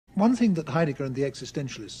one thing that Heidegger and the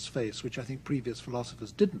existentialists face, which I think previous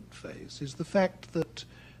philosophers didn't face, is the fact that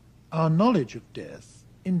our knowledge of death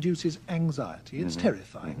induces anxiety. It's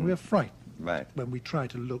terrifying. We're frightened when we try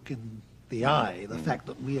to look in the eye, the fact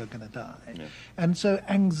that we are going to die. Yeah. And so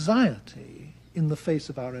anxiety in the face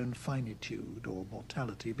of our own finitude or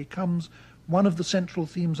mortality becomes one of the central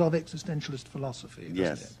themes of existentialist philosophy,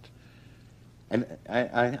 doesn't it? And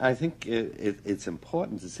I think it's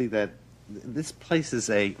important to see that this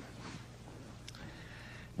places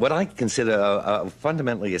what I consider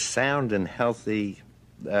fundamentally a sound and healthy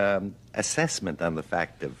assessment on the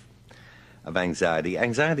fact of anxiety.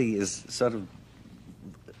 Anxiety is sort of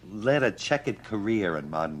led a checkered career in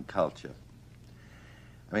modern culture.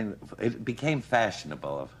 I mean, it became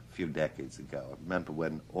fashionable a few decades ago. I remember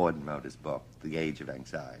when Auden wrote his book, The Age of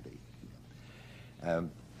Anxiety.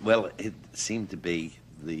 Well, it seemed to be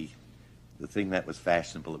the thing that was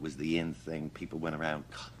fashionable. It was the in thing. People went around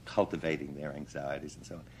cultivating their anxieties and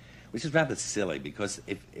so on, which is rather silly, because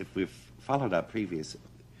if we've followed our previous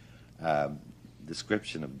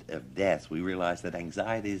description of death, we realize that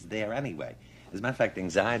anxiety is there anyway. As a matter of fact,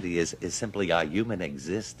 anxiety is simply our human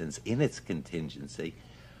existence in its contingency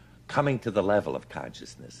coming to the level of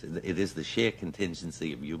consciousness. It is the sheer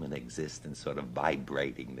contingency of human existence sort of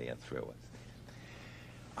vibrating there through us.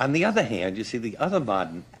 On the other hand, you see the other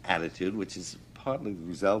modern attitude, which is partly the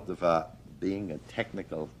result of our being a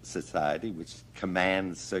technical society which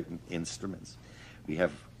commands certain instruments. We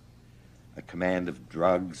have a command of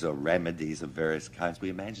drugs or remedies of various kinds. We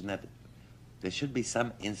imagine that there should be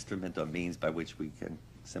some instrument or means by which we can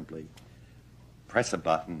simply press a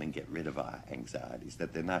button and get rid of our anxieties,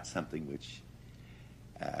 that they're not something which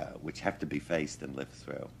have to be faced and lived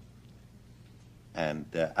through. And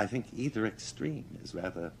I think either extreme is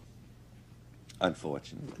rather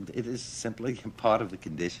unfortunate. It is simply part of the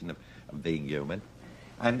condition of being human.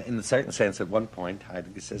 And in a certain sense, at one point,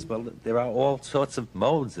 Heidegger says, well, there are all sorts of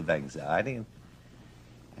modes of anxiety,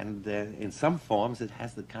 and in some forms it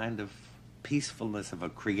has the kind of peacefulness of a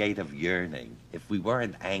creative yearning. If we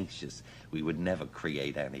weren't anxious, we would never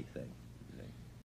create anything.